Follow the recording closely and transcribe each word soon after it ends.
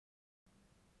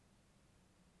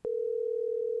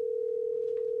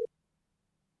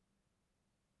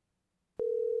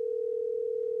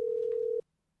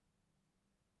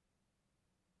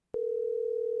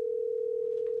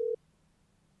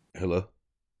Hello.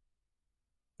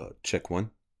 Check one.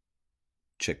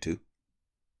 Check two.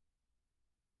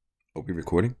 Are we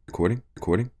recording? Recording.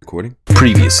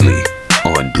 Previously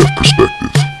on Deaf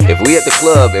Perspectives. If we at the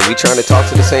club and we trying to talk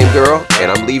to the same girl,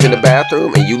 and I'm leaving the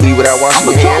bathroom and you leave without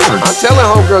washing your hands, I'm telling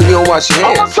homegirl you don't wash your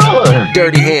hands.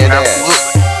 Dirty hand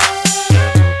ass.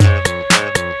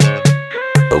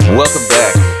 Welcome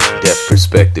back, Deaf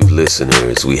Perspective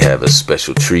listeners. We have a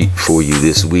special treat for you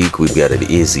this week. We've got an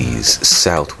Izzy's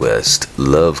Southwest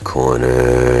Love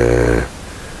Corner.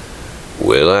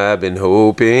 Well, I've been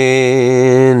hoping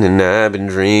and I've been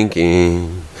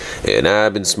drinking and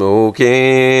I've been smoking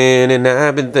and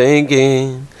I've been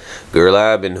thinking. Girl,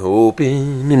 I've been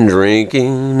hoping and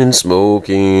drinking and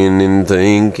smoking and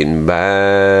thinking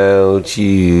about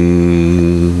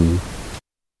you.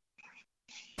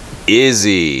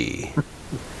 Izzy.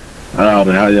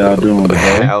 Howdy, how y'all doing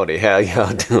today? Howdy, how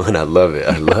y'all doing? I love it.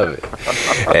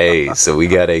 Hey, so we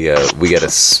got a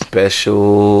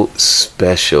special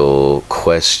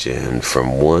question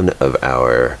from one of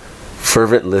our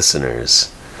fervent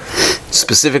listeners,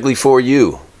 specifically for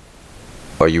you.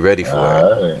 Are you ready for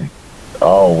it?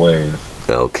 Always.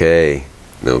 Okay.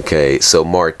 So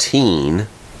Martine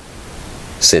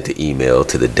sent an email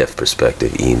to the Deaf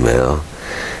Perspective email,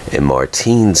 and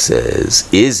Martine says,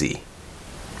 Izzy,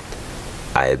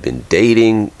 I have been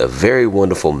dating a very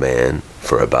wonderful man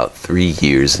for about 3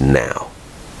 years now.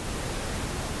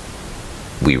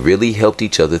 We really helped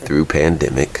each other through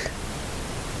pandemic,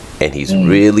 and he's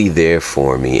really there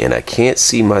for me, and I can't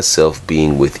see myself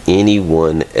being with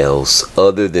anyone else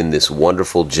other than this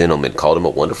wonderful gentleman. Called him a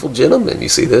wonderful gentleman. You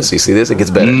see this? It gets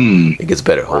better. It gets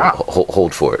better.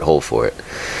 Hold for it.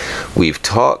 We've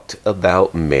talked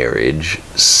about marriage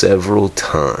several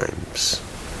times,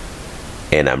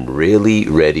 and I'm really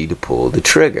ready to pull the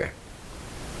trigger.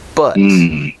 But,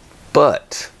 here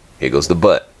goes the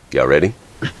but. Y'all ready?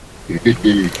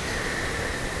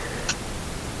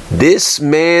 This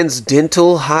man's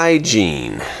dental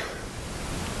hygiene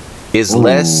is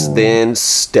less than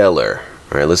stellar.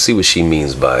 All right, let's see what she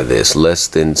means by this. Less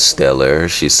than stellar.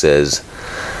 She says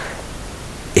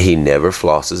he never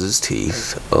flosses his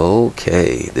teeth.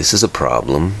 Okay, this is a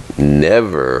problem.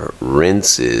 Never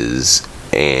rinses,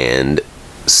 and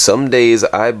some days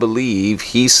I believe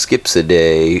he skips a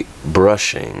day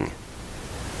brushing.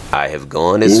 I have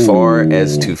gone as far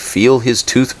as to feel his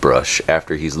toothbrush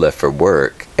after he's left for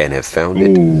work and have found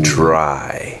it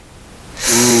dry.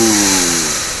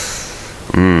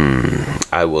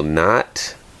 I will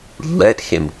not let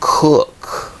him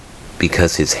cook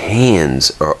because his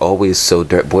hands are always so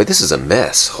dirty. Boy, this is a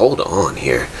mess. Hold on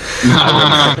here.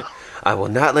 I will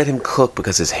not let him cook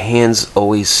because his hands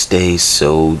always stay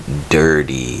so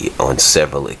dirty. On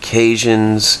several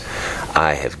occasions,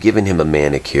 I have given him a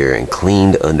manicure and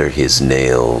cleaned under his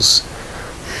nails.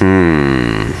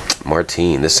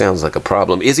 Martine, this sounds like a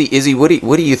problem. Izzy, what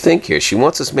do you think here? She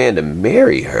wants this man to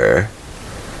marry her,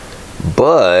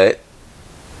 but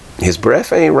his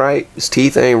breath ain't right, his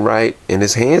teeth ain't right, and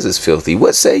his hands is filthy.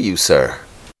 What say you, sir?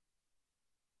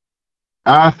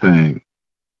 I think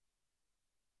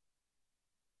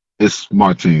it's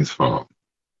Martine's fault.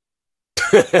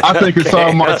 I think it's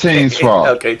all Martine's fault.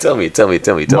 Okay, tell me.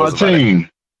 Martine,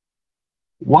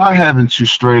 why haven't you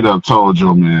straight up told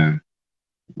your man,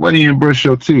 why do you brush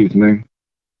your teeth, man?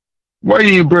 Why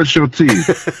do you brush your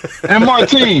teeth? And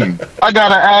Martine, I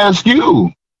gotta ask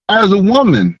you, as a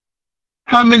woman,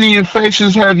 how many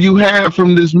infections have you had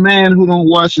from this man who don't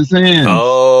wash his hands?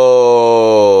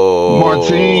 Oh,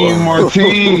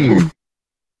 Martine.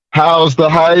 How's the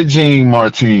hygiene,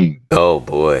 Martine? Oh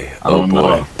boy. I don't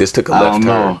know. This took a left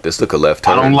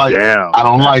turn. I don't like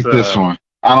this one.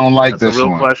 I don't like this one. That's a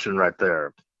real question right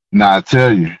there. Now I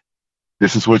tell you,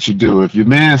 this is what you do. If your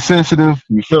man's sensitive,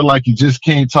 you feel like you just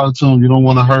can't talk to him, you don't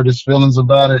want to hurt his feelings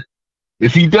about it.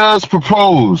 If he does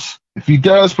propose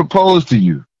to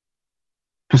you,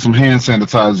 put some hand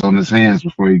sanitizer on his hands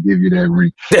before he give you that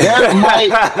ring.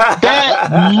 That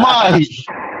might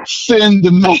send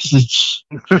the message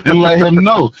and let him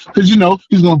know. Because,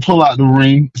 he's going to pull out the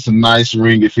ring. It's a nice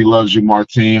ring if he loves you,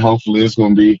 Martine. Hopefully it's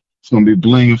going to be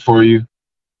bling for you.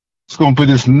 It's going to put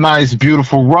this nice,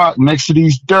 beautiful rock next to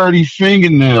these dirty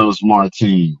fingernails,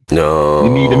 Martine. No. You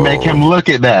need to make him look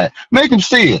at that. Make him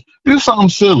see it. Do something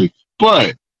silly.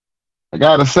 But I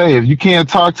got to say, if you can't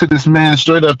talk to this man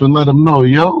straight up and let him know,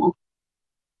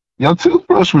 your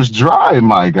toothbrush was dry,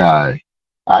 my guy.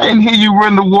 I didn't hear you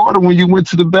run the water when you went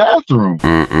to the bathroom.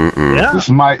 Yeah. This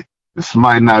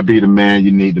might not be the man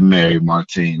you need to marry,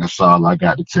 Martine. That's all I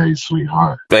got to tell you,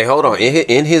 sweetheart. Hey, hold on.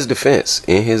 In his defense,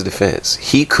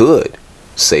 he could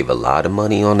save a lot of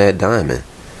money on that diamond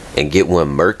and get one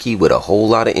murky with a whole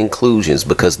lot of inclusions,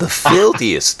 because the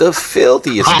filthiest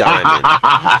diamond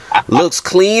looks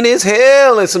clean as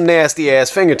hell and some nasty ass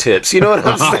fingertips. You know what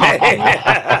I'm saying?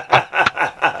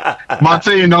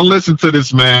 Marty, don't listen to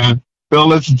this, man. Don't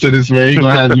listen to this, man. He's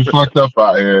gonna have you fucked up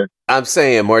out here. I'm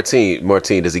saying,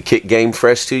 Martine, does he kick game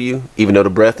fresh to you, even though the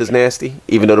breath is nasty?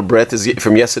 Even though the breath is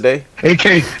from yesterday? It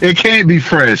can't be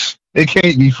fresh. It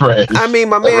can't be fresh. I mean,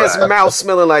 my man's mouth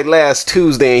smelling like last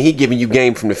Tuesday, and he giving you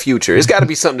game from the future. It's got to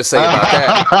be something to say about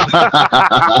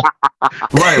that.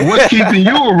 Right. What's keeping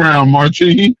you around,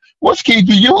 Marty? What's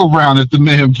keeping you around at the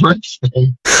man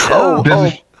birthday?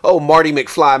 Oh, Marty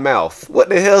McFly mouth. What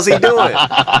the hell's he doing?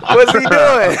 What's he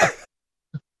doing?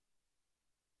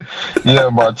 Yeah,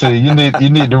 Marty, you need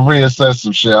to reassess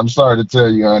some shit. I'm sorry to tell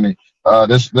you, honey.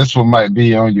 This one might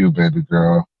be on you, baby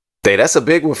girl. Hey, that's a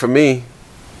big one for me.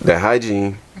 That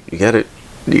hygiene, you gotta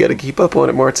keep up on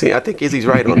it, Martin. I think Izzy's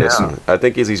right on this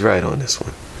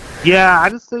one. Yeah, I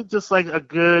just think just like a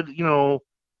good,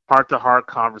 heart-to-heart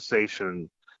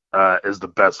conversation is the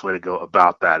best way to go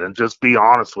about that, and just be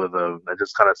honest with them and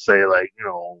just kind of say like,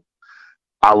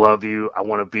 I love you, I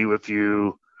want to be with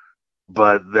you,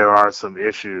 but there are some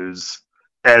issues,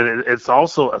 and it's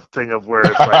also a thing of where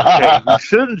it's like, okay, you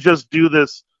shouldn't just do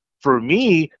this for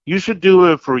me, you should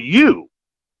do it for you.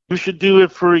 You should do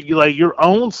it for like your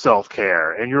own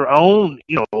self-care and your own,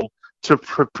 to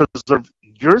preserve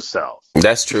yourself.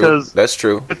 That's true. Because that's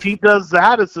true. If he does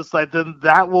that, it's just like, then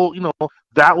that will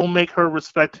make her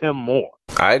respect him more.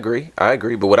 I agree.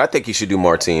 But what I think you should do,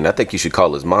 Martine, I think you should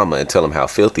call his mama and tell him how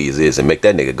filthy he is and make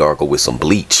that nigga gargle with some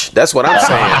bleach. That's what I'm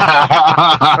saying.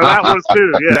 That was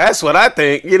too, yeah. That's what I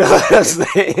think. You know what I'm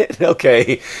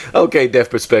saying? Okay, Deaf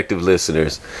Perspective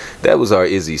listeners. That was our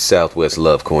Izzy Southwest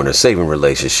Love Corner, saving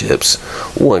relationships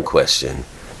one question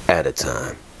at a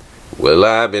time. Well,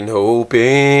 I've been hoping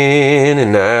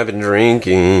and I've been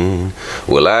drinking.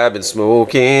 Well, I've been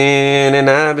smoking and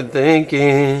I've been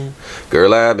thinking.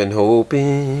 Girl, I've been hoping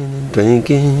and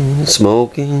thinking,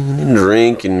 smoking and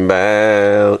drinking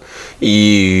about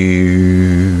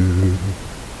you.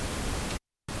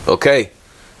 Okay,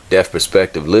 Deaf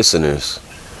Perspective listeners,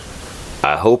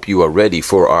 I hope you are ready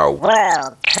for our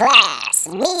world-class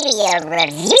media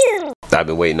review. I've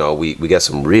been waiting all week. We got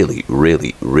some really,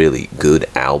 really, really good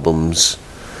albums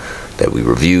that we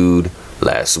reviewed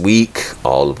last week,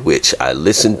 all of which I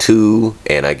listened to,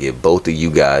 and I give both of you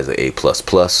guys an A++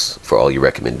 for all your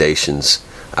recommendations.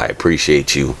 I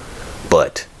appreciate you.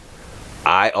 But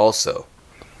I also,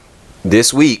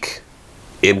 this week,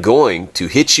 am going to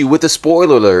hit you with a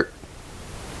spoiler alert.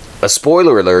 A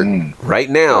spoiler alert right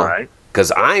now,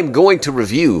 because I'm going to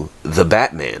review The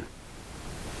Batman.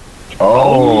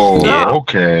 Oh, yeah.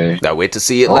 Okay. I went to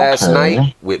see it last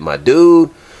night with my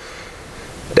dude.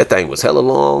 That thing was hella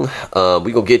long.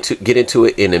 We're going to get into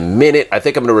it in a minute. I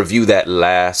think I'm going to review that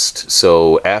last.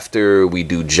 So after we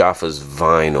do Jaffa's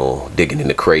vinyl, digging in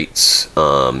the crates,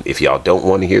 if y'all don't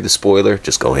want to hear the spoiler,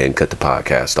 just go ahead and cut the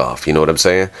podcast off. You know what I'm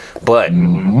saying? But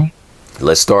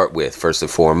let's start with, first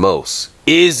and foremost,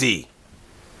 Izzy,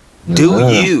 do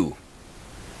you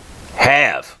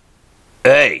have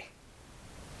a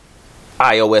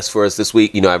iOS for us this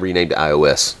week? You know, I renamed it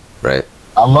iOS, right?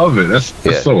 I love it. That's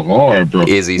so hard, bro.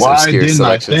 Izzy's Why obscure didn't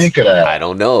selections. I think of that? I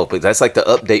don't know, but that's like the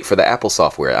update for the Apple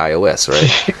software, iOS, right?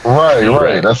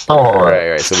 right. That's so hard.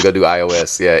 Right. So we're going to do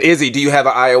iOS. Yeah. Izzy, do you have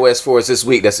an iOS for us this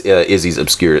week? That's Izzy's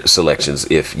obscure selections,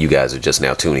 if you guys are just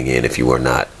now tuning in, if you are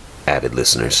not avid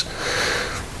listeners.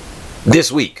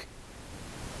 This week,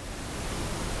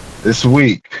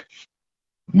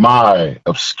 my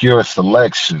obscure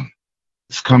selection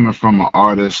is coming from an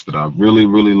artist that I really,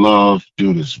 really love.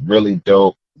 Dude is really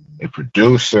dope. A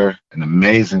producer, an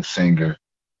amazing singer,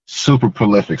 super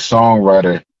prolific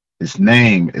songwriter. His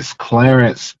name is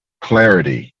Clarence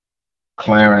Clarity.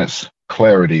 Clarence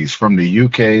Clarity. He's from the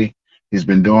UK. He's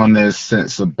been doing this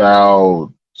since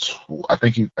about, I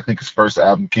think his first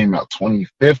album came out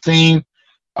 2015.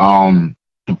 The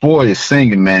boy is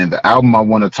singing, man. The album I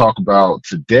want to talk about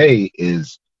today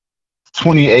is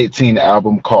 2018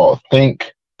 album called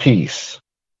Think Peace.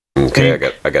 Okay,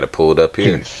 I got it pulled up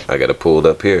here.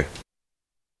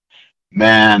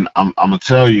 Man, I'm gonna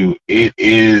tell you, it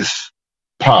is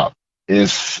pop.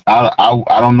 It's I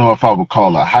don't know if I would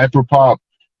call it hyper pop,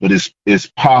 but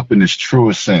it's pop in its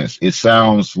truest sense. It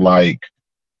sounds like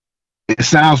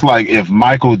if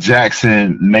Michael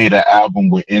Jackson made an album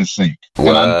with NSYNC.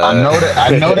 And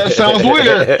I know that sounds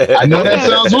weird.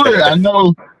 I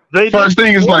know first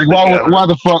thing is like, why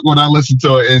the fuck would I listen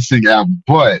to an NSYNC album?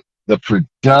 But the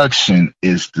production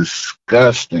is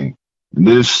disgusting.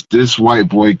 This white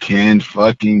boy can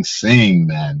fucking sing,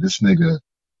 man. This nigga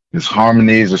His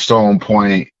harmonies are so on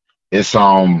point. It's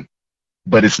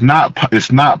but it's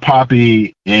not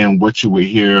poppy in what you would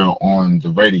hear on the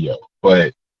radio,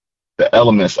 but the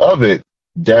elements of it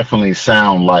definitely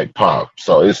sound like pop.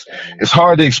 So it's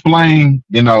hard to explain,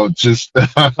 just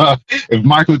if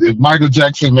Michael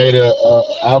Jackson made a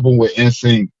album with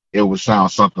NSYNC, it would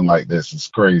sound something like this. It's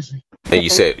crazy. And you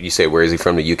say where is he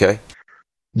from? The UK?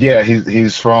 Yeah,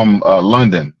 he's from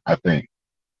London, I think.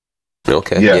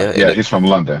 Okay, Yeah, yeah, he's from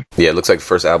London. yeah. It looks like the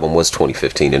first album was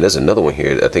 2015, and there's another one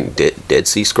here. I think Dead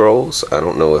Sea Scrolls. I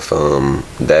don't know if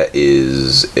that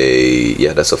is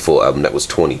that's a full album. That was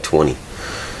 2020.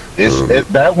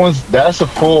 That's a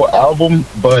full album,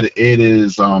 but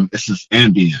it's his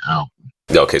ambient album.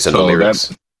 Okay, so no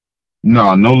lyrics.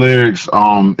 No lyrics.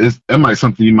 That might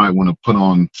something you might want to put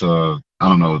on to, I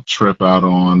don't know, trip out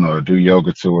on or do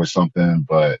yoga to or something.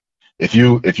 But if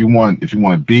you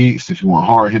want beats, if you want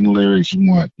hard hitting lyrics, you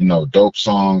want dope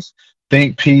songs.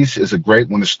 Think Peace is a great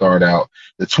one to start out.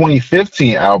 The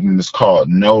 2015 album is called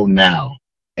No Now,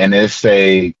 and it's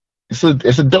a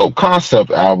dope concept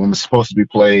album. It's supposed to be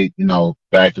played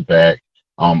back to back,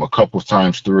 a couple of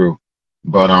times through,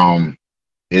 but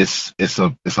it's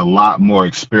a lot more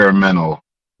experimental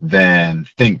than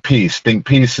Think Peace. Think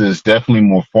Peace is definitely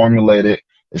more formulated.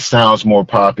 It sounds more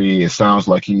poppy. It sounds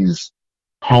like he's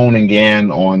honing in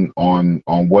on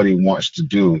what he wants to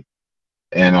do.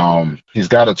 And he's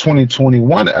got a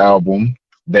 2021 album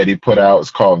that he put out.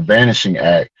 It's called Vanishing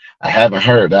Act. I haven't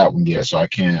heard that one yet, so I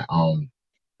can't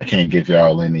give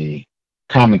y'all any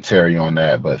commentary on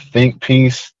that. But Think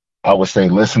Peace, I would say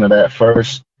listen to that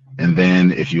first. And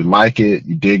then if you like it,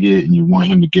 you dig it, and you want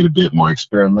him to get a bit more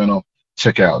experimental,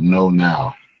 check out No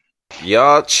Now.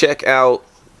 Y'all check out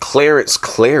Clarence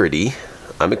Clarity.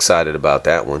 I'm excited about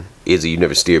that one. Izzy, you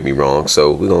never steered me wrong,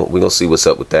 so we're gonna see what's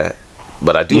up with that.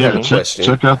 But I do have a question.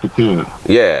 Check out the kid.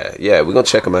 Yeah, we're gonna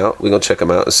check him out. We're gonna check him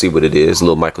out and see what it is. A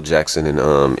little Michael Jackson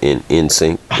and in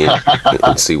sync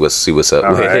and see what's up.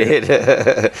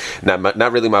 Right.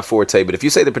 not really my forte, but if you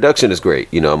say the production is great,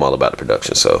 I'm all about the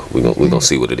production. So we're gonna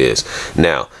see what it is.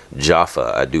 Now,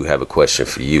 Jaffa, I do have a question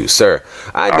for you, sir.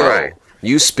 I know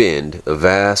you spend a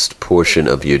vast portion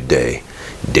of your day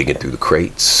digging through the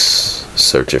crates,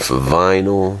 searching for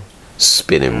vinyl,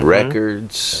 spinning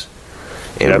records.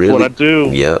 And That's what I do.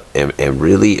 Yeah, and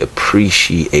really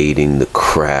appreciating the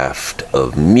craft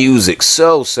of music.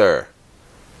 So, sir,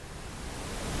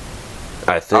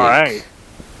 I think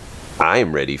I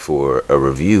am ready for a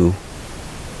review.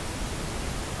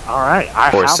 All right,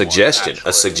 or a suggestion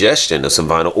of some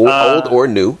vinyl, or old or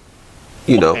new.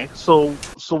 Okay, so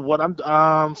what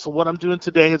I'm doing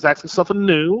today is actually something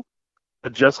new.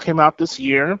 It just came out this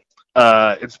year.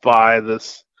 It's by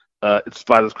this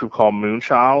group called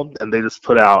Moonchild, and they just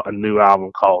put out a new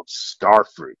album called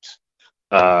Starfruit.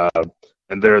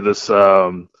 And they're this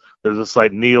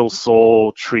like neo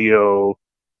soul trio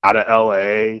out of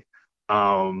LA.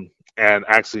 And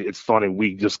actually, it's funny.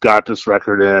 We just got this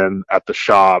record in at the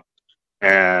shop,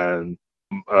 and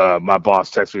my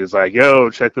boss texted me. He's like, "Yo,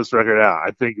 check this record out.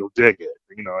 I think you'll dig it."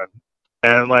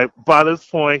 And like by this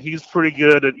point, he's pretty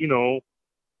good at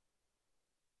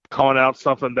calling out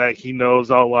something that he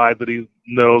knows I'll like, that he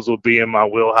knows will be in my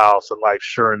wheelhouse. And like,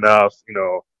 sure enough,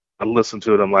 I listen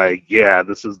to it. I'm like, yeah,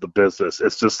 this is the business.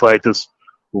 It's just like this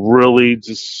really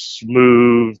just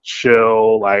smooth,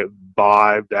 chill, like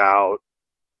vibed out.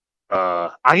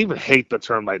 I even hate the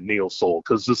term like neo soul,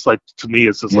 because just like to me,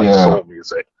 it's just like soul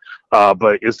music.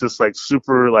 But it's just like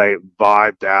super like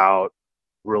vibed out,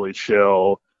 really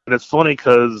chill. And it's funny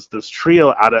because this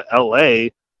trio out of LA,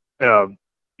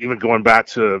 even going back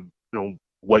to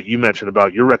what you mentioned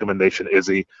about your recommendation,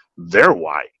 Izzy, they're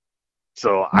white.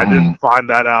 So I didn't find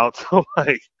that out till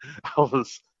like I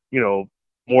was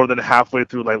more than halfway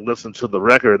through like listening to the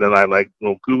record. Then I like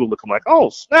Google it. I'm like, oh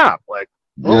snap! Like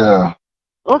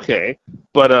okay,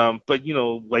 but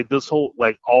like this whole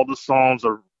like all the songs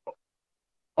are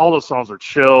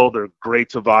chill. They're great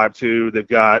to vibe to. They've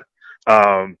got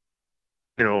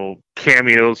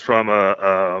cameos from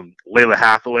Layla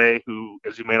Hathaway, who,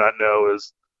 as you may not know,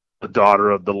 is the daughter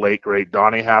of the late great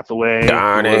Donny Hathaway.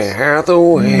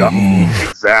 Hathaway.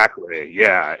 Exactly.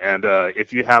 Yeah. And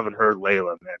if you haven't heard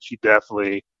Layla, man, she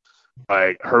definitely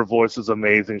her voice is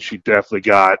amazing. She definitely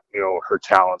got her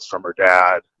talents from her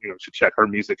dad. You should check her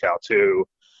music out too.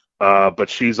 But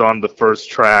she's on the first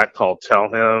track called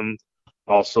 "Tell Him."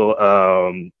 Also,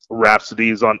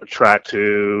 Rhapsody's on the track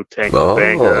too. Tango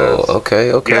Bangas.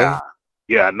 Okay.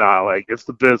 Yeah. Like it's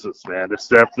the business, man. It's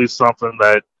definitely something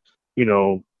that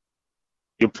you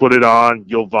put it on,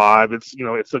 you'll vibe. It's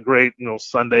it's a great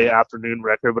Sunday afternoon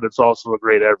record, but it's also a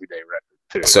great everyday record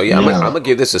too. So yeah, I'm gonna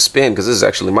give this a spin because this is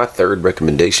actually my third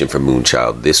recommendation for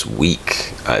Moonchild this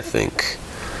week, I think.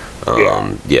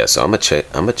 Yeah, so I'm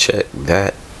gonna check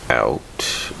that out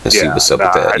and see what's up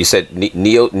with that. You said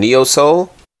neo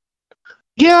soul?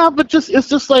 Yeah, but it's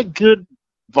just like good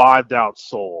vibed out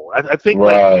soul. I think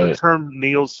like the term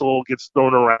neo soul gets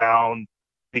thrown around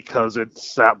because it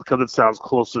sounds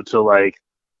closer to like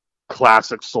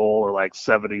classic soul or like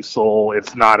 70s soul.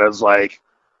 It's not as like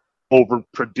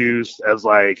overproduced as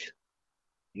like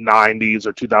 90s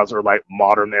or 2000s or like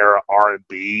modern era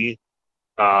R&B.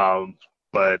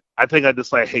 But I think I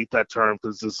just like hate that term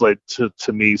because it's like to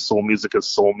me soul music is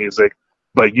soul music.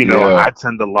 But you know, I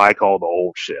tend to like all the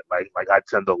old shit. Like I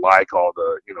tend to like all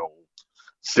the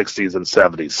 60s and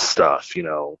 70s stuff.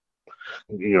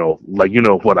 Like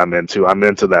what I'm into. I'm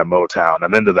into that Motown.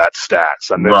 I'm into that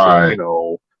Stax. I'm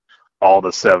into all the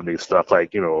 70s stuff.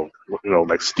 Like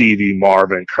like Stevie,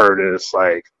 Marvin, Curtis,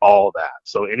 like all that.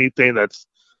 So anything that's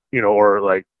or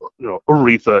like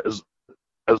Aretha is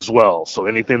as well. So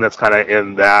anything that's kind of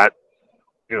in that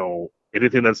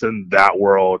anything that's in that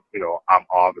world, I'm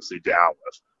obviously down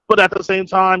with. But at the same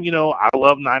time, I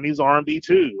love 90s R&B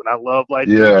too, and I love like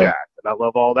Jack, and I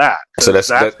love all that. So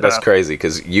that's crazy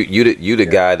because you the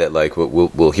guy that like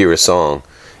will hear a song,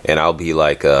 and I'll be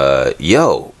like,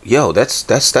 yo,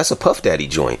 that's a Puff Daddy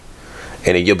joint.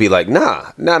 And then you'll be like,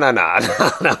 nah,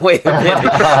 wait a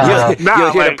minute.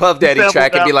 You'll hear the Puff Daddy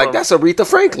track and be like, that's Aretha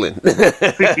Franklin.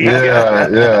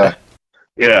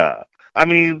 Yeah. I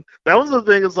mean, that was the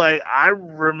thing. Is like I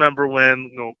remember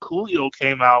when Coolio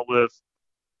came out with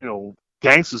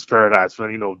Gangsta's Paradise,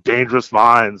 when Dangerous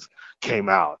Minds came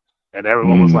out, and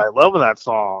everyone was like loving that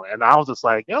song, and I was just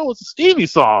like, it's a Stevie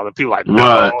song, and people like,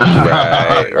 no,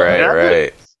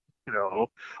 right.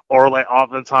 Or like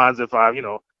oftentimes if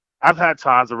I've had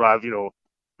times where I've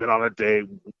been on a date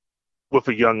with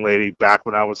a young lady back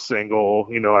when I was single.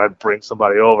 I'd bring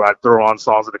somebody over, I'd throw on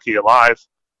songs of the Key of Life.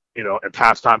 And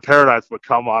Pastime Paradise would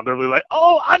come on. They're like,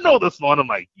 "Oh, I know this one." I'm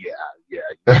like, "Yeah." You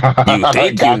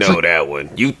think you know that one?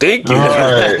 You think you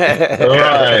know?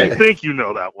 Right. You think you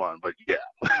know that one, but yeah.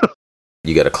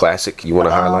 You got a classic you want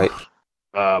to highlight?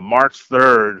 March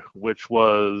 3rd, which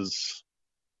was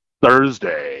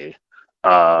Thursday,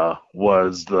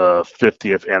 was the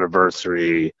 50th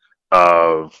anniversary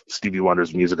of Stevie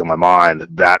Wonder's Music on My Mind.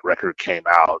 That record came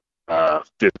out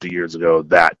 50 years ago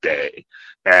that day.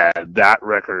 And that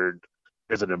record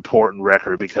is an important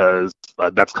record because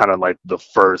that's kind of like the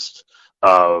first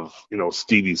of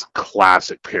Stevie's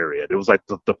classic period. It was like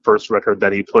the first record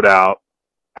that he put out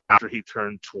after he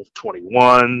turned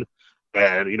 21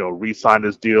 and re-signed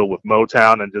his deal with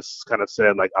Motown and just kind of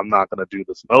said like, I'm not going to do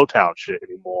this Motown shit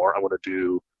anymore. I want to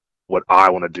do what I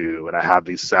want to do, and I have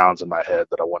these sounds in my head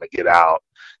that I want to get out.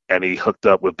 And he hooked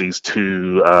up with these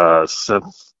two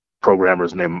synth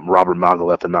programmers named Robert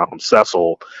Margolith and Malcolm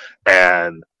Cecil,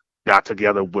 and got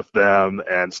together with them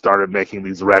and started making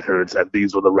these records. And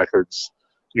these were the records,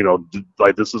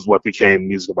 like this is what became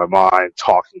Music of My Mind,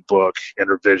 Talking Book,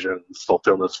 Intervision,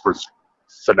 Fulfillment's first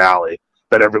finale,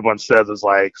 that everyone says is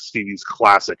like Stevie's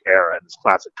classic era and his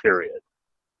classic period.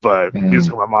 But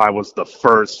Music of My Mind was the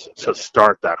first to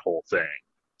start that whole thing.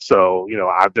 So,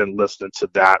 I've been listening to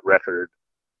that record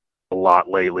a lot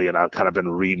lately, and I've kind of been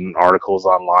reading articles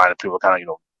online and people kind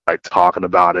of like talking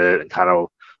about it and kind of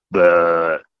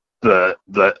the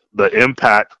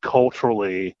impact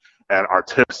culturally and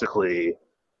artistically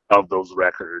of those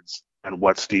records and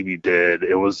what Stevie did.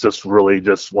 It was just really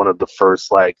just one of the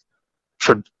first like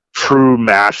true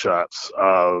mashups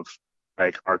of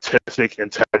like artistic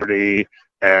integrity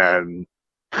and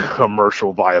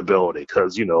commercial viability,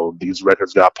 because these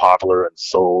records got popular and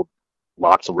sold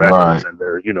lots of records, and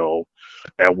they're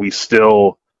and we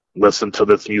still listen to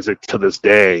this music to this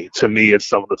day. To me, it's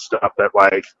some of the stuff that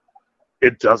like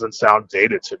it doesn't sound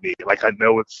dated to me. Like I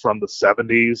know it's from the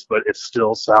 70s, but it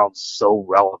still sounds so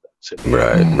relevant to me.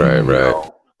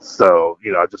 Right. So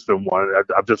I've just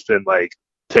been like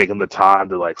taking the time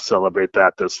to like celebrate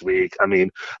that this week. I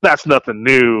mean, that's nothing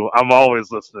new. I'm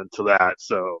always listening to that,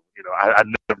 so I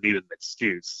never needed an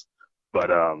excuse. But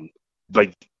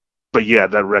yeah,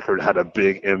 that record had a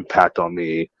big impact on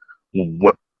me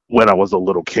when I was a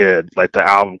little kid. Like the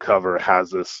album cover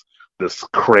has this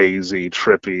crazy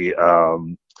trippy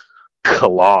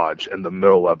collage in the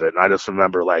middle of it, and I just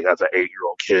remember like as an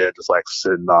 8-year-old kid just like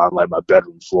sitting on like my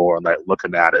bedroom floor and like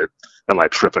looking at it and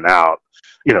like tripping out.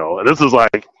 And this is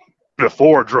like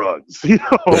before drugs, so,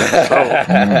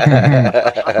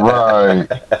 right.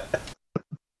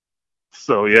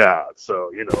 So yeah, so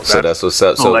so that's what's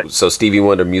up. So Stevie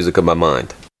Wonder, Music of My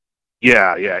Mind.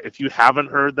 Yeah. If you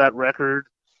haven't heard that record,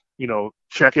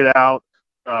 check it out.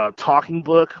 Talking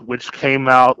Book, which came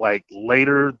out like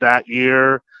later that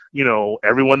year. You know,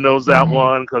 everyone knows that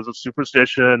one because of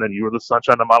Superstition and You Were the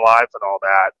Sunshine of My Life and all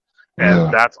that. And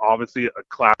Yeah. that's obviously a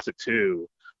classic too.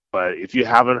 But if you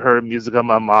haven't heard Music on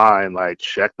My Mind, like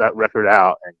check that record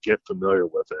out and get familiar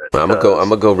with it. I'm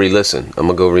gonna go re-listen. I'm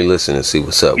gonna go re-listen and see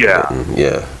what's up Yeah. with it. And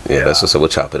yeah. That's what's up. We'll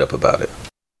chop it up about it.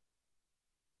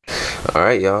 All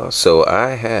right, y'all. So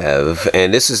I have,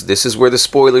 and this is where the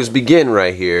spoilers begin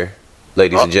right here,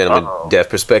 ladies and gentlemen, Deaf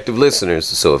Perspective listeners.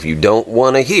 So if you don't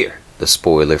want to hear the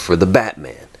spoiler for the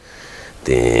Batman,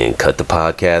 then cut the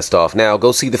podcast off now.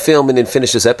 Go see the film and then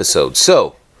finish this episode.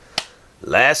 So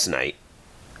last night,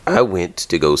 I went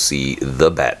to go see The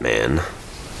Batman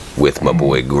with my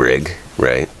boy Greg,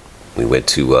 right? We went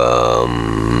to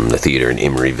the theater in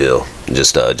Emeryville,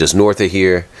 just north of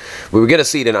here. We were going to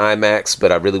see it in IMAX,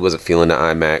 but I really wasn't feeling the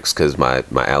IMAX because my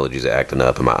allergies are acting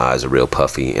up and my eyes are real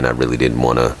puffy, and I really didn't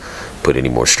want to put any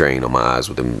more strain on my eyes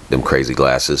with them crazy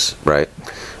glasses, right?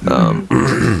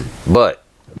 But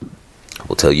I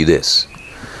will tell you this.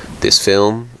 This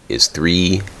film is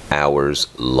 3 hours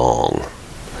long.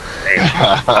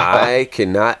 I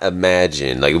cannot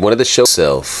imagine, like, one of the shows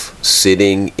itself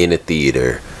sitting in a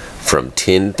theater from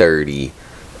 10:30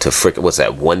 to frickin' what's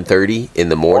that, 1:30 in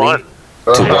the morning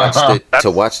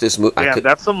to watch this movie. Yeah,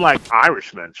 that's some like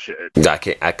Irishman shit.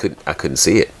 I couldn't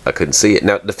see it. I couldn't see it.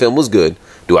 Now the film was good.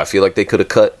 Do I feel like they could have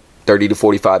cut 30 to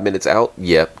 45 minutes out?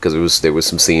 Yeah, because there was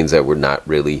some scenes that were not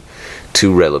really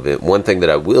too relevant. One thing that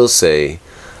I will say,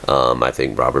 I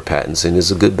think Robert Pattinson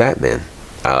is a good Batman.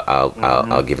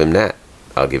 I'll give him that.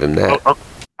 I'll give him that. All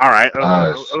right.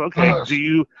 Okay.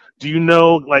 Do you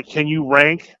know, like, can you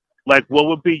rank, like, what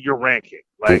would be your ranking?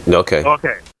 Like, okay.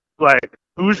 Like,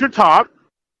 who's your top?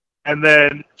 And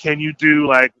then can you do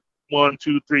like 1,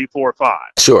 2, 3, 4, 5?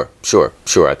 Sure.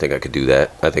 I think I could do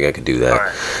that. All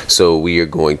right. So we are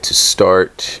going to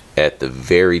start at the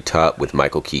very top with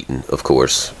Michael Keaton, of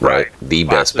course, right? The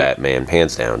best Batman,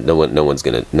 hands down. No one's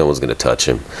gonna touch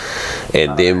him.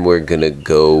 And then we're gonna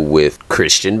go with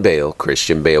Christian Bale.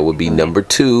 Christian Bale would be number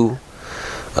 2.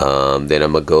 Then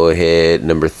I'm gonna go ahead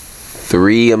number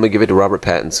 3. I'm gonna give it to Robert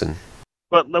Pattinson.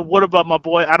 But what about my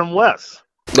boy Adam West?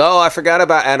 Oh, I forgot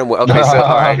about Adam West. Okay, so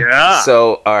all right. Yeah.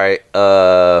 So all right,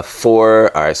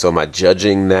 4. All right, so am I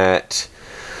judging that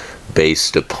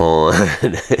based upon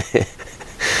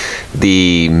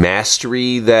the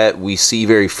mastery that we see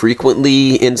very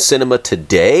frequently in cinema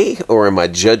today, or am I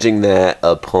judging that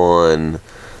upon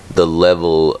the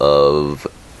level of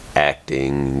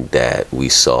acting that we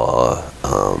saw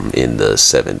in the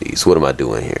 70s? What am I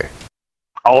doing here?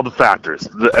 All the factors.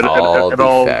 All the factors. Like, all it the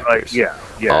all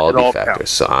factors.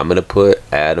 counts. So I'm gonna put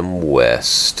Adam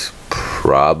West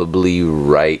probably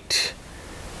right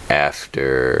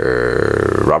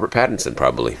after Robert Pattinson,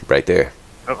 probably right there.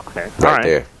 Okay.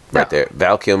 Right there.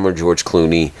 Val Kilmer, George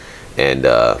Clooney, and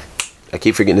I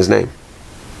keep forgetting his name.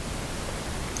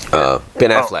 Ben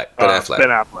Affleck.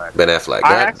 Ben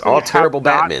Affleck. All terrible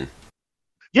Batman.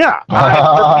 Yeah,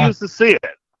 I refuse to see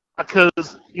it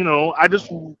because I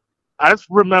just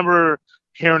remember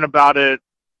hearing about it,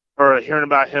 or hearing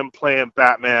about him playing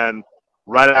Batman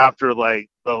right after like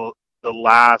the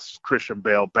last Christian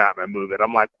Bale Batman movie. And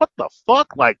I'm like, what the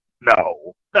fuck? Like,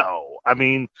 no. I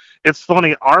mean, it's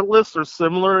funny. Our lists are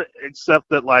similar, except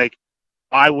that like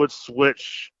I would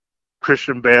switch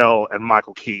Christian Bale and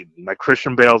Michael Keaton. Like,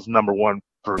 Christian Bale's number 1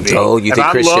 for me. Oh, you think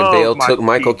Christian Bale took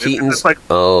Michael Keaton's? It's like,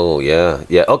 oh yeah.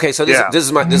 Okay, so this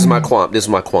is my qualm. This is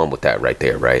my qualm with that right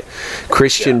there, right?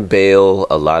 Christian Bale,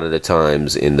 a lot of the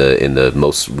times in the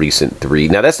most recent 3.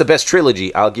 Now that's the best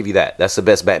trilogy. I'll give you that. That's the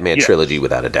best Batman trilogy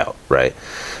without a doubt, right?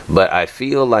 But I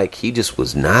feel like he just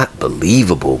was not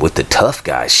believable with the tough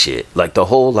guy shit. Like the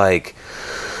whole like,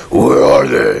 where are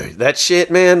they? That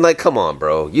shit, man. Like, come on,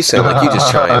 bro. You sound like you're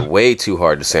just trying way too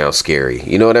hard to sound scary.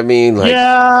 You know what I mean? Like,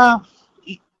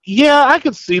 yeah, I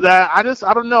could see that. I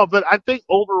don't know, but I think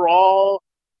overall,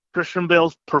 Christian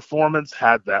Bale's performance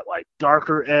had that like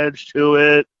darker edge to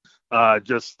it.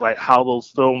 Just like how those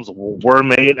films were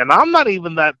made, and I'm not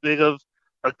even that big of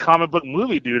a comic book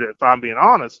movie dude, if I'm being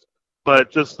honest.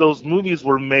 But just those movies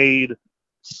were made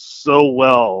so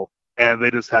well, and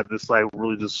they just had this like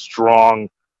really just strong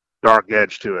dark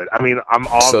edge to it. I mean, I'm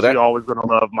obviously always going to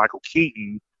love Michael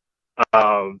Keaton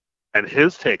and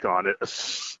his take on it,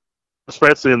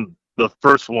 especially in the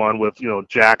first one with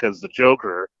Jack as the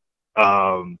Joker.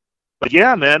 But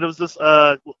yeah, man, it was just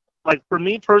like, for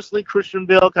me personally, Christian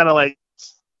Bale kind of like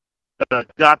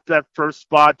got that first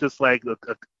spot just like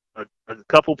a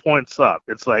couple points up.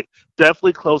 It's like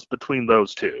definitely close between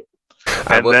those two.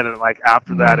 And then like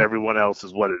after that, everyone else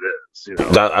is what it is. You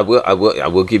know. I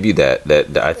will give you that.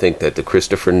 That I think that the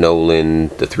Christopher Nolan,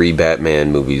 the 3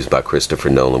 Batman movies by Christopher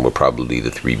Nolan were probably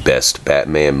the 3 best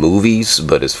Batman movies.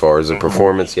 But as far as a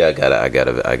performance, yeah, I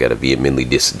gotta vehemently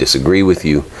disagree with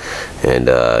you, and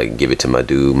give it to my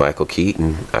dude Michael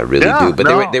Keaton. I really do.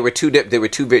 But they were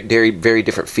two very very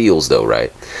different feels though,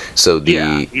 right? So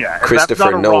the Christopher that's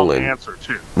not a Nolan wrong answer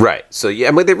too. Right. So yeah,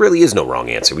 I mean there really is no wrong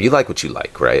answer. You like what you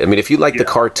like, right? I mean if you like the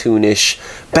cartoonish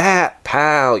bat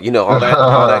pow, you know, all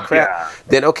that crap,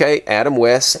 then okay, Adam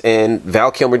West and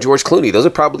Val Kilmer, George Clooney, those are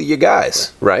probably your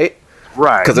guys, right?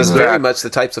 Right. Because that's very much the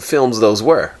types of films those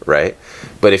were, right?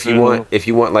 But if you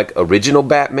want like original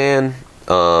Batman,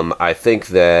 I think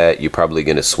that you're probably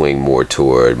going to swing more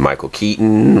toward Michael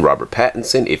Keaton, Robert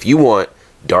Pattinson. If you want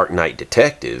Dark Knight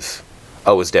Detective,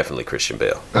 it's definitely Christian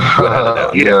Bale,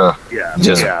 without a doubt.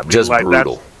 Just like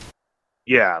brutal.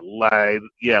 Like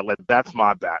that's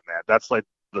my Batman. That's like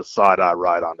the side I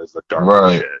ride on is the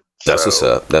dark shit. That's what's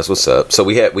up. That's what's up. So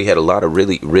we had a lot of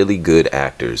really, really good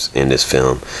actors in this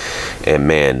film, and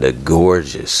man, the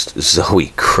gorgeous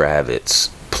Zoe Kravitz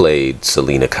played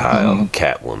Selena Kyle,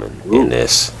 Catwoman, in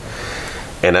this.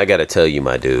 And I gotta tell you,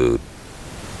 my dude,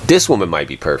 this woman might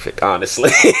be perfect, honestly.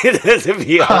 To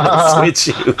be honest with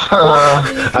you,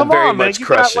 I'm very much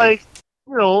crushing. Got, like,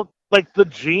 you know, like the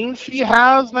jeans she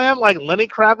has, man, like Lenny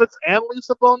Kravitz and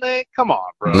Lisa Bonet. Come on,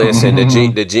 bro. Listen,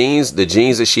 the jeans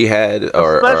that she had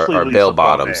are bell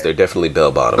bottoms. Bonet. They're definitely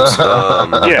bell bottoms.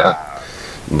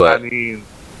 But I mean,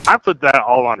 I put that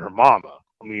all on her mama.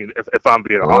 I mean, if I'm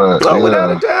being honest.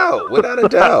 Without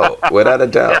a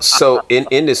doubt. So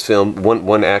in this film,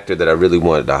 one actor that I really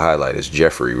wanted to highlight is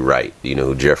Jeffrey Wright. Do you know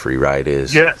who Jeffrey Wright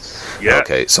is? Yes.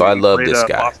 Okay, so I love this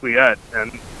guy. Lafayette,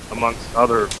 and amongst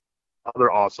other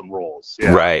awesome roles.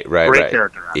 Yeah. Right. Great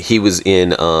character. He was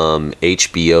in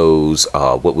HBO's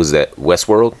what was that?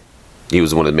 Westworld. He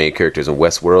was one of the main characters in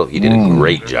Westworld. He did a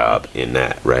great job in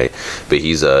that, right? But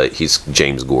he's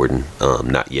James Gordon,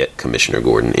 not yet Commissioner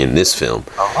Gordon in this film.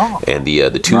 And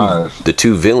the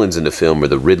two villains in the film are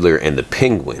the Riddler and the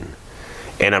Penguin.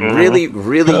 And I'm really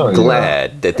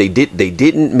glad that they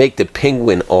didn't make the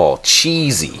Penguin all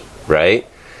cheesy, right?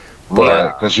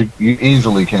 But because you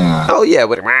easily can. Oh yeah,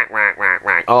 with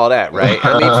all that, right?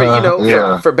 I mean,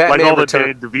 for Batman like all the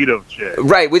Return, DeVito shit,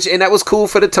 right? And that was cool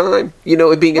for the time. You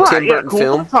know, it being a Tim Burton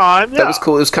film, that was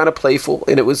cool. It was kind of playful,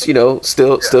 and it was still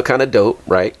kind of dope,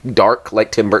 right? Dark,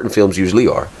 like Tim Burton films usually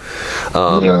are.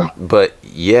 But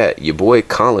yeah, your boy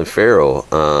Colin Farrell.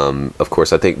 Of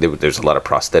course, I think there's a lot of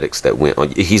prosthetics that went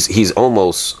on. He's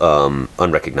almost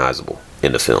unrecognizable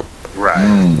in the film.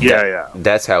 Right.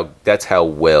 That's how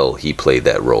well he played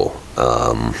that role.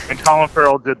 And Colin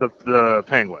Farrell did the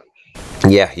Penguin.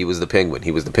 Yeah, he was the Penguin.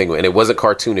 And it wasn't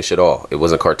cartoonish at all.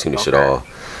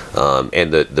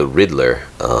 And the Riddler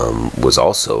was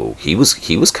also he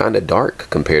was kind of dark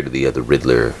compared to the other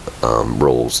Riddler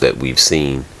roles that we've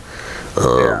seen.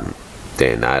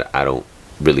 Then I don't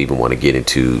really even want to get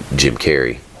into Jim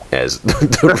Carrey as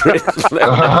the Riddler.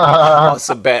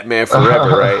 Also Batman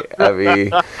Forever, right? I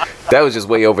mean, that was just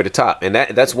way over the top, and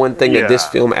that's one thing that this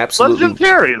film absolutely. But Jim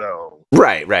Carrey though.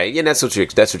 Right. Yeah, that's what you're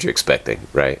expecting,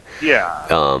 right?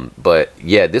 Yeah. But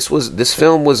yeah, this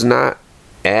film was not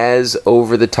as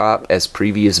over the top as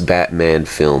previous Batman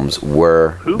films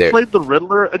were. Who played the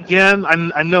Riddler again?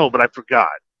 I know, but I forgot.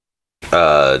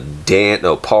 Paul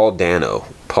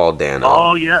Dano.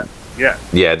 Oh yeah.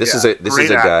 Yeah, this is a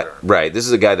guy. Right, this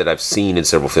is a guy that I've seen in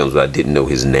several films, but I didn't know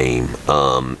his name.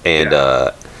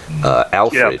 Alfred,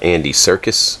 Andy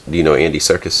Serkis. Do you know Andy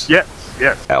Serkis? Yes.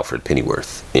 Alfred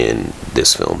Pennyworth in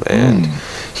this film, and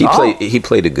he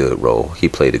played a good role.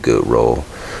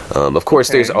 Of course,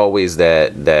 there's always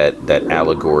that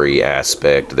allegory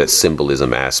aspect, that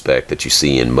symbolism aspect that you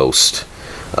see in most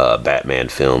Batman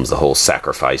films, the whole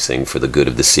sacrificing for the good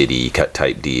of the city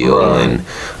type deal, and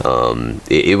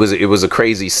it was a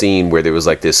crazy scene where there was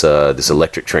like this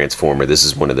electric transformer. This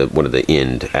is one of the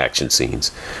end action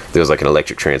scenes. There was like an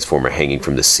electric transformer hanging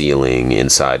from the ceiling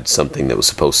inside something that was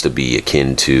supposed to be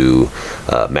akin to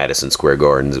Madison Square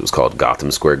Gardens. It was called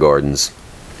Gotham Square Gardens.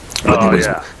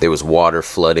 But there was water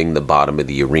flooding the bottom of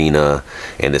the arena,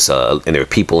 and there were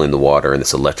people in the water, and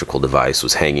this electrical device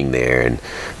was hanging there, and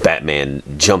Batman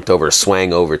jumped over,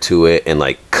 swang over to it, and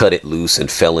like cut it loose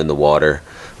and fell in the water,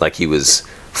 like he was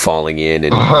falling in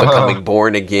and becoming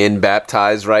born again,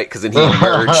 baptized, right? Because then he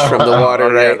emerged from the water,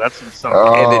 right? Yeah, that's And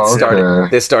then okay.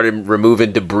 they started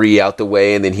removing debris out the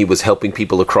way, and then he was helping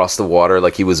people across the water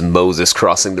like he was Moses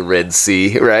crossing the Red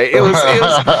Sea, right? It was cute.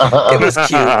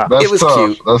 That's It was tough.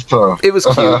 cute. That's tough. It was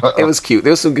cute. It was cute.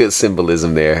 There was some good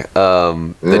symbolism there.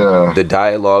 The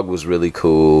dialogue was really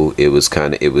cool. It was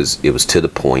it was to the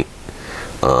point.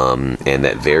 And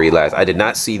that very last, I did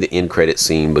not see the end credit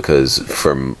scene because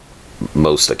from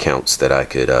most accounts that I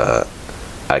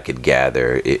could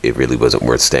gather, it really wasn't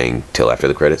worth staying till after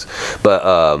the credits. But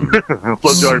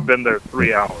plus you already been there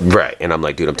 3 hours, right? And I'm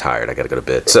like, dude, I'm tired. I gotta go to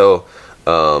bed. So,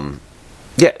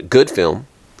 yeah, good film.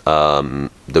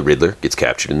 The Riddler gets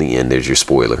captured in the end. There's your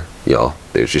spoiler, y'all.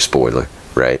 There's your spoiler,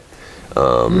 right?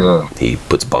 He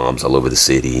puts bombs all over the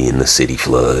city, and the city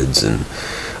floods, and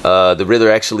the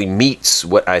Riddler actually meets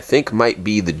what I think might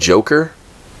be the Joker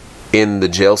in the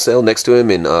jail cell next to him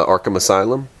in Arkham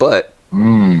Asylum. But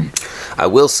I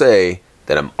will say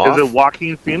that I'm off. Is it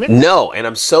Joaquin Phoenix? No, and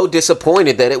I'm so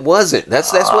disappointed that it wasn't.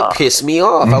 That's what pissed me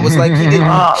off. I was like,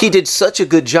 he did such a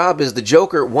good job as the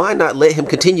Joker. Why not let him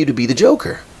continue to be the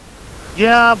Joker?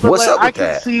 Yeah, but What's like, up with I can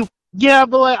that? see. Yeah,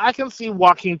 but like I can see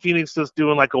Joaquin Phoenix just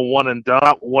doing like a one and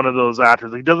done. One of those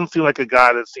actors. He doesn't seem like a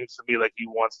guy that seems to me like he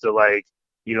wants to like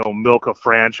milk a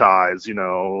franchise.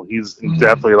 He's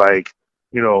definitely like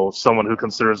someone who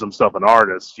considers himself an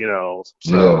artist. So.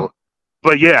 Yeah.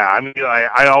 But yeah, I mean,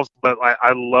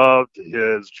 I loved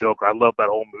his Joker. I loved that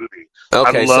whole movie.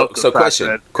 Okay, so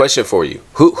question for you: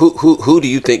 Who do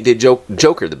you think did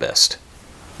Joker the best?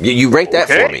 You rank that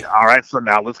for me. All right, so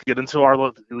now let's get into our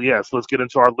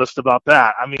list about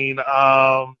that. I mean,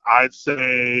 I'd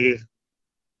say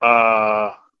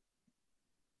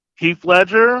Heath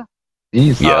Ledger.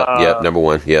 Easy. Yep, number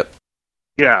one. Yep.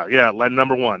 Yeah, like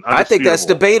number one. I think that's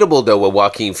debatable though with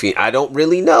Joaquin Phoenix. I don't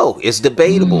really know. It's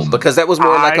debatable because that was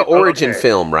more like an origin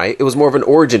film, right? It was more of an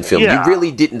origin film. Yeah. You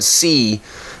really didn't see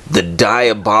the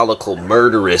diabolical,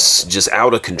 murderous, just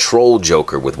out of control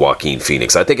Joker with Joaquin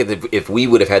Phoenix. I think if we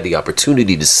would have had the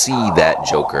opportunity to see that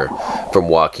Joker from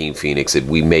Joaquin Phoenix,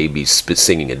 we may be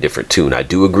singing a different tune. I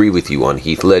do agree with you on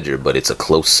Heath Ledger, but it's a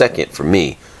close second for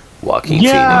me, Joaquin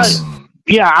Phoenix.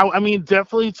 Yeah, I mean,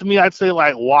 definitely to me, I'd say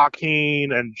like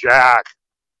Joaquin and Jack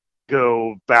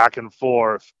go back and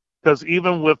forth because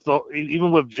even with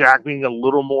Jack being a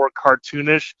little more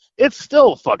cartoonish, it's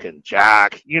still fucking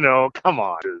Jack. Come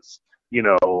on,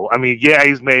 I mean, yeah,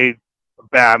 he's made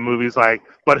bad movies,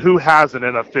 but who hasn't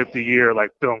in a 50-year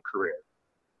film career?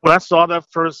 When I saw that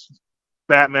first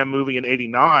Batman movie in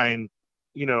 '89.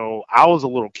 I was a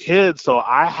little kid, so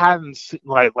I hadn't seen,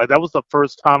 like that was the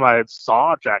first time I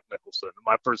saw Jack Nicholson,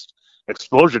 my first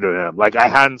exposure to him. Like I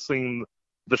hadn't seen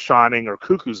The Shining or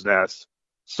Cuckoo's Nest,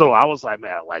 so I was like,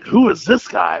 man, who is this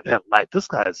guy? Man, this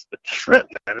guy's a trip,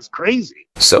 man. It's crazy.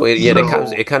 So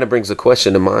it kind of brings the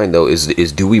question to mind though: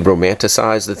 is do we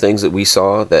romanticize the things that we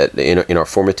saw that in our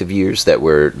formative years that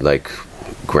were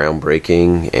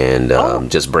groundbreaking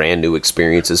and just brand new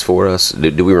experiences for us?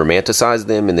 Do we romanticize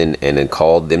them and then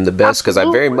call them the best? Because I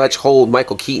very much hold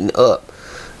Michael Keaton up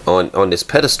on this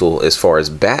pedestal as far as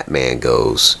Batman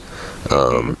goes.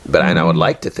 But I would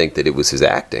like to think that it was his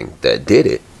acting that did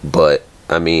it. But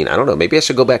I mean, I don't know. Maybe I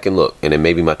should go back and look, and then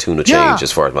maybe my tune will change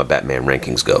as far as my Batman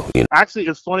rankings go. Actually,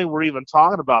 it's funny we're even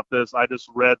talking about this. I just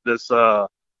read this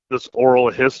oral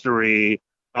history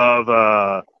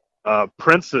of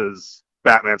Prince's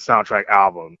Batman soundtrack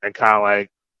album and kind of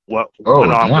what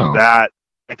went on with that,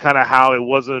 and kind of how it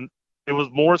was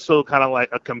more so kind of like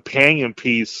a companion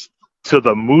piece to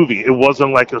the movie. It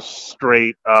wasn't like a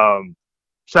straight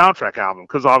soundtrack album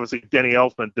because obviously Danny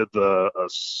Elfman did the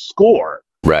score.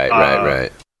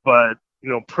 Right. But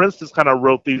Prince just kind of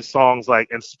wrote these songs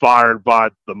inspired by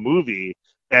the movie,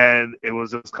 and it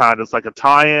was just kind of like a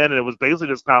tie-in, and it was basically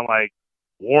just kind of like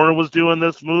Warner was doing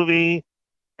this movie.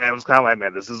 And it was kind of like,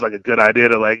 man, this is a good idea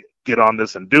to get on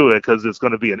this and do it because it's going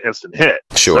to be an instant hit.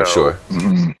 Sure.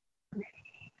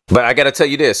 But I got to tell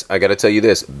you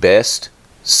this. Best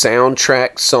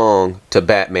soundtrack song to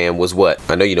Batman was what?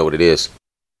 I know you know what it is.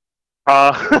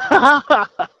 Are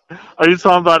you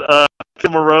talking about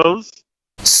Kim Rose?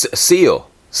 Seal,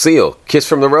 Kiss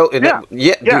from the Rose. Dude,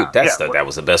 that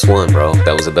was the best one, bro.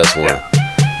 That was the best one.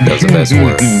 That was the best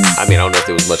one. I mean, I don't know if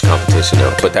there was much competition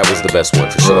though, but that was the best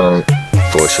one for sure.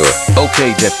 For sure.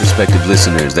 Okay, Deaf Perspective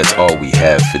listeners, that's all we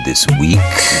have for this week.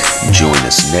 Join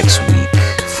us next week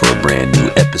for a brand new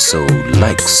episode.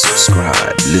 Like,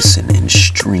 subscribe, listen, and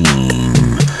stream.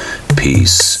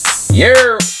 Peace.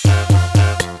 Yeah.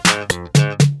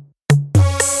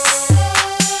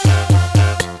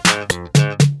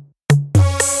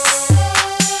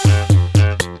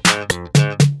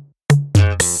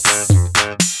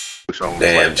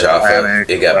 Damn, like Jaffa, Atlantic,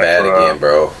 it got bad Electra. again,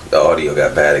 bro. The audio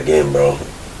got bad again, bro.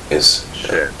 It's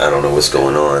Shit. I don't know what's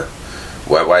going on.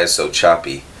 Why it's so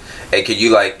choppy? Hey, could you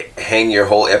like hang your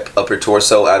whole upper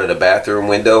torso out of the bathroom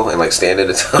window and like stand at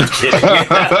the top?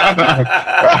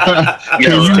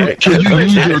 Can you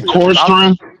use your core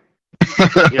string?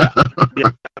 Yeah.